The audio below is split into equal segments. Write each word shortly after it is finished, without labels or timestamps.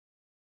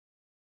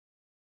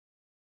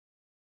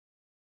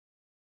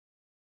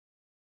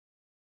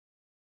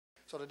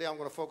So today I'm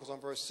going to focus on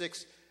verse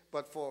 6,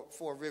 but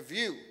for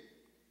review,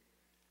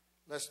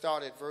 let's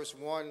start at verse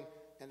 1,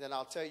 and then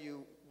I'll tell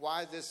you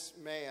why this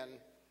man,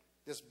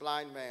 this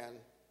blind man,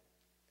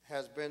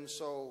 has been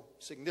so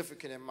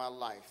significant in my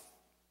life.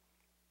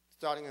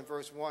 Starting in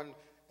verse 1,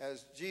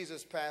 as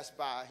Jesus passed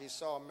by, he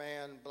saw a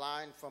man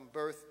blind from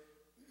birth,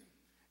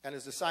 and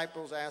his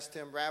disciples asked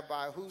him,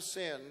 Rabbi, who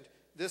sinned,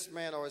 this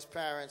man or his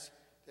parents,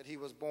 that he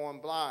was born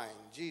blind?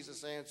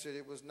 Jesus answered,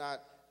 it was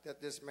not that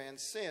this man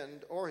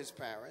sinned or his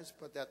parents,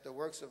 but that the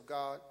works of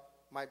God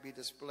might be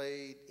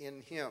displayed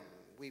in him.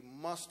 We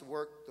must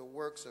work the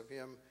works of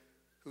him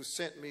who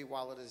sent me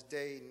while it is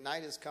day.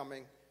 Night is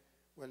coming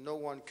when no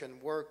one can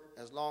work.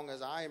 As long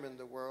as I am in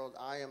the world,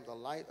 I am the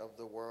light of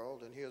the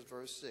world. And here's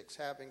verse 6.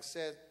 Having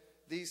said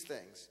these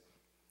things,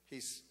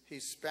 he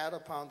spat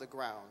upon the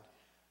ground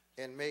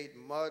and made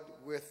mud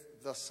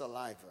with the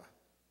saliva.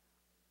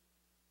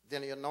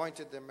 Then he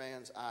anointed the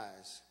man's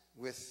eyes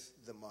with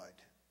the mud.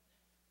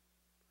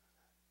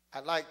 I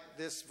like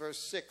this verse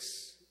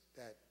 6,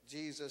 that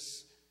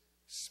Jesus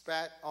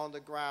spat on the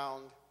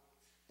ground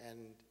and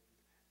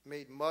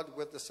made mud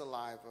with the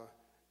saliva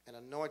and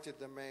anointed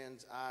the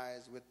man's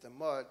eyes with the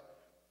mud.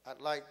 I'd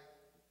like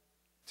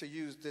to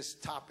use this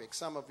topic.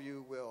 Some of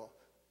you will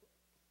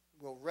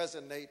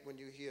resonate when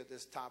you hear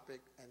this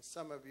topic, and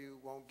some of you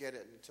won't get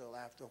it until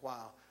after a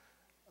while.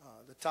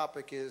 The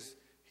topic is,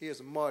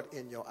 here's mud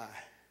in your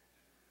eye.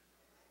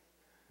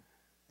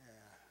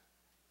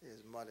 Yeah,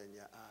 here's mud in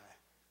your eye.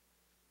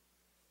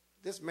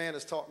 This man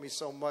has taught me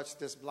so much,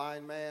 this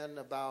blind man,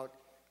 about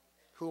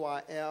who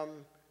I am,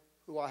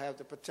 who I have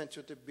the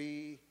potential to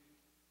be,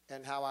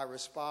 and how I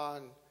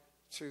respond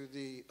to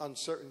the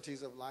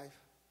uncertainties of life.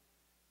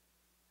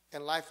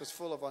 And life is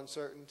full of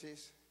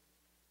uncertainties.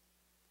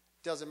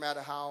 It doesn't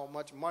matter how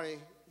much money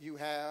you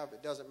have.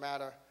 It doesn't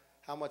matter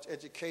how much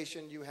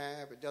education you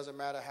have. It doesn't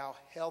matter how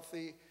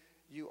healthy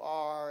you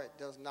are. It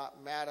does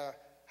not matter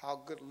how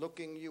good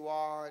looking you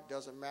are. It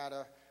doesn't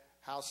matter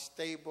how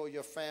stable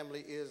your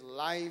family is.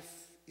 Life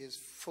is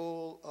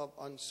full of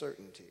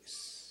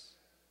uncertainties.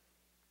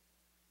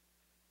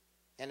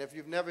 And if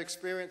you've never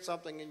experienced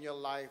something in your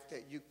life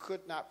that you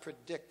could not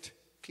predict,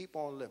 keep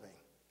on living.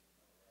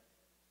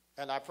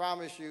 And I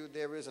promise you,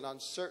 there is an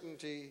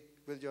uncertainty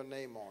with your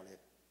name on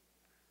it,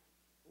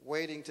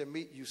 waiting to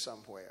meet you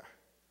somewhere.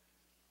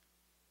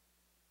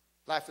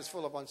 Life is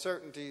full of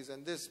uncertainties,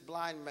 and this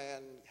blind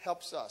man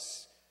helps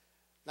us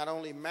not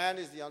only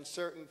manage the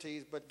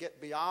uncertainties, but get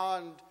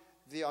beyond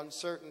the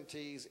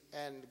uncertainties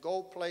and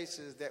go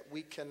places that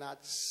we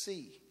cannot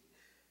see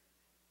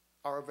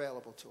are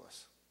available to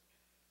us.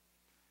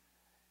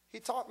 He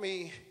taught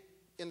me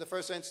in the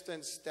first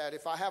instance that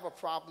if I have a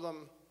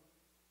problem,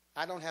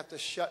 I don't have to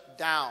shut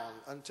down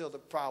until the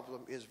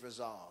problem is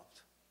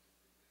resolved.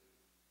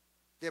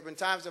 There have been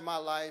times in my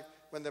life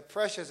when the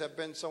pressures have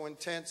been so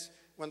intense,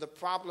 when the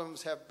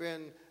problems have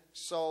been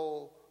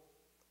so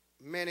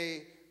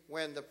many,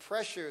 when the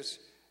pressures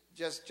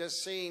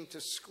just seem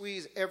to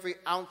squeeze every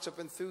ounce of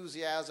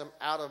enthusiasm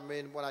out of me,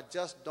 and when I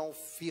just don't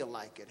feel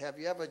like it. Have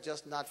you ever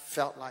just not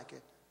felt like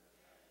it?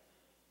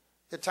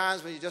 There are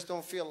times when you just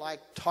don't feel like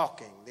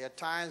talking. There are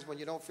times when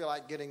you don't feel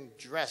like getting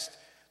dressed.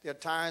 There are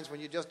times when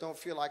you just don't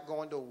feel like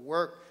going to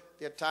work.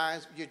 There are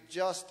times you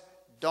just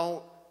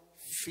don't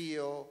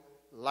feel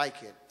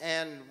like it.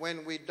 And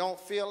when we don't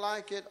feel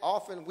like it,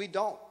 often we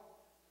don't.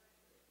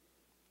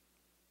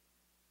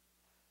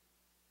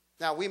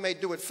 Now, we may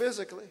do it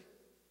physically,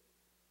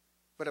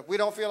 but if we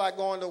don't feel like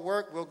going to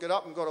work, we'll get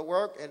up and go to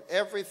work, and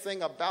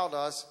everything about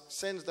us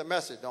sends the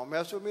message, don't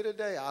mess with me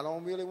today. I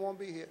don't really want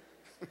to be here.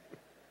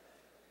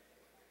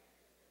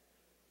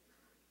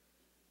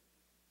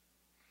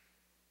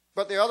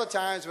 But there are other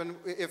times when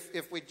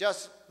if we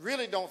just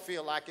really don't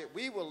feel like it,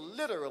 we will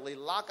literally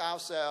lock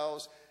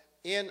ourselves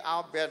in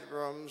our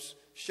bedrooms,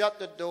 shut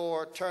the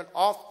door, turn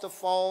off the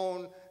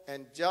phone,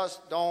 and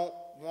just don't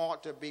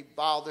want to be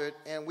bothered,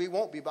 and we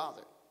won't be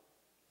bothered.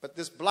 But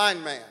this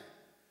blind man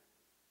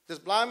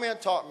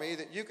taught me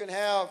that you can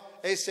have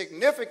a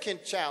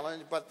significant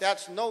challenge, but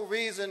that's no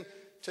reason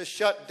to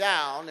shut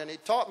down. And he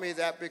taught me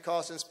that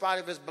because in spite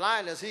of his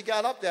blindness, he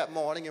got up that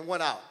morning and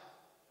went out.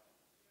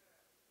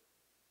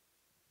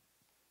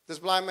 This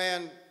blind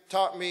man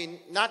taught me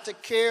not to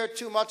care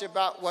too much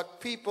about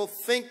what people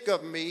think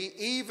of me,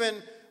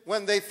 even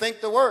when they think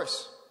the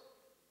worst.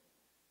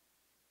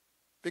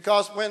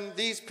 Because when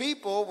these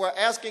people were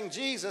asking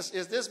Jesus,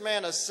 is this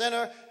man a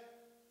sinner?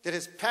 Did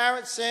his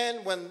parents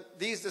sin? When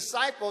these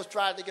disciples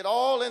tried to get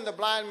all in the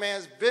blind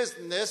man's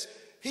business,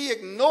 he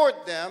ignored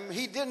them.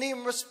 He didn't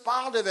even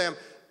respond to them.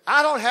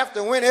 I don't have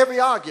to win every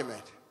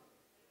argument.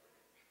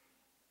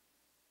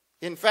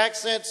 In fact,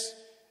 since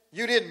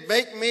you didn't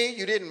make me,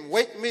 you didn't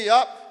wake me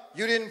up,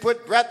 you didn't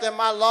put breath in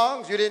my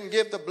lungs, you didn't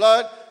give the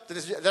blood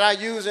that I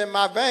use in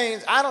my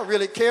veins, I don't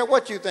really care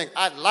what you think.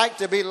 I'd like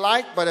to be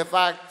liked, but if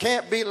I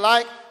can't be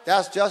liked,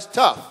 that's just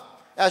tough.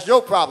 That's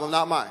your problem,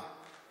 not mine.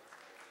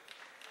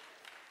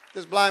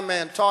 This blind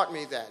man taught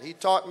me that. He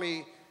taught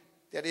me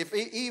that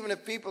even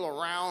if people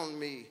around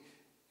me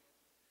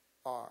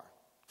are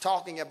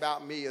talking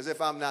about me as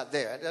if I'm not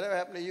there. Did that ever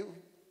happen to you?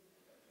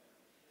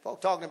 Folk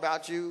talking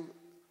about you,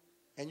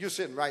 and you're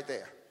sitting right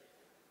there.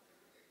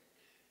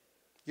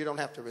 You don't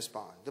have to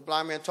respond. The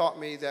blind man taught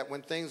me that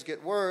when things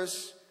get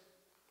worse,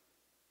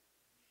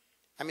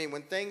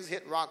 when things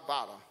hit rock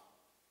bottom,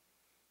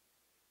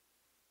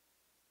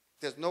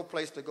 there's no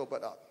place to go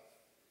but up.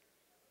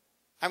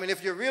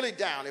 If you're really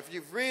down, if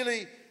you've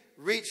really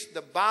reached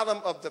the bottom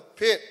of the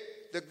pit,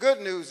 the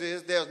good news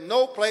is there's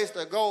no place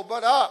to go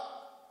but up.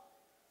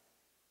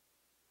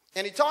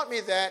 And he taught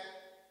me that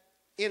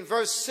in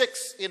verse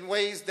 6 in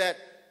ways that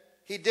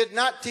he did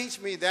not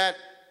teach me that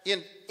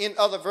in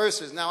other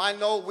verses. Now, I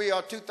know we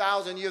are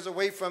 2,000 years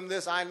away from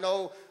this. I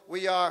know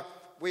we are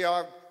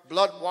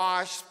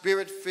blood-washed,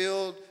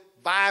 spirit-filled,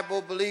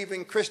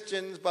 Bible-believing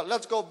Christians. But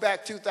let's go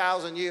back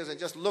 2,000 years and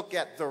just look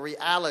at the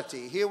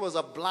reality. Here was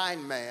a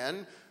blind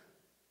man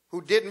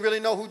who didn't really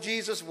know who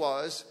Jesus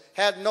was,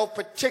 had no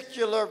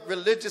particular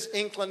religious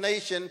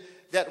inclination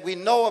that we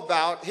know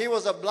about. He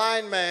was a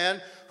blind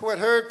man who had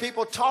heard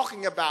people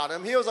talking about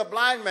him. He was a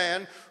blind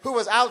man who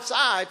was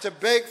outside to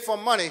beg for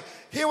money.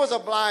 He was a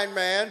blind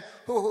man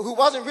who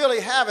wasn't really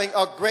having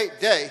a great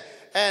day.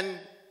 And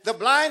the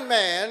blind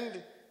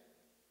man,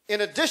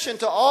 in addition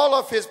to all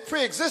of his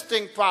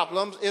pre-existing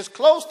problems, is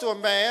close to a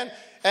man,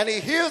 and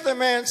he hears the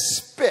man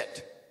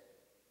spit.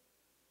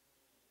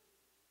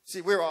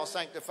 See, we're all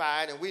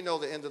sanctified, and we know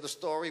the end of the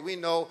story. We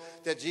know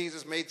that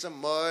Jesus made some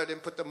mud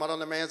and put the mud on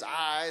the man's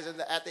eyes, and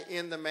at the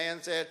end the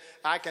man said,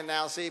 I can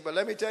now see. But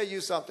let me tell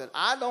you something.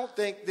 I don't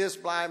think this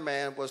blind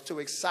man was too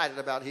excited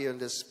about hearing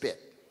this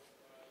spit.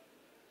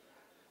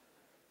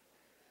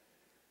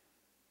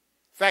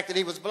 The fact that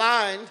he was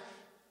blind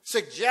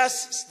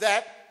suggests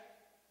that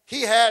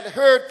he had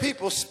heard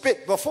people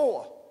spit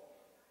before.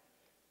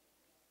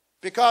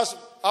 Because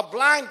a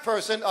blind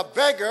person, a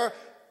beggar,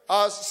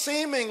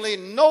 seemingly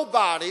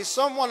nobody,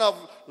 someone of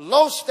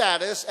low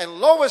status and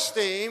low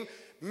esteem,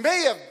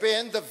 may have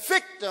been the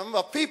victim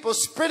of people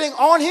spitting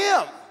on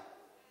him.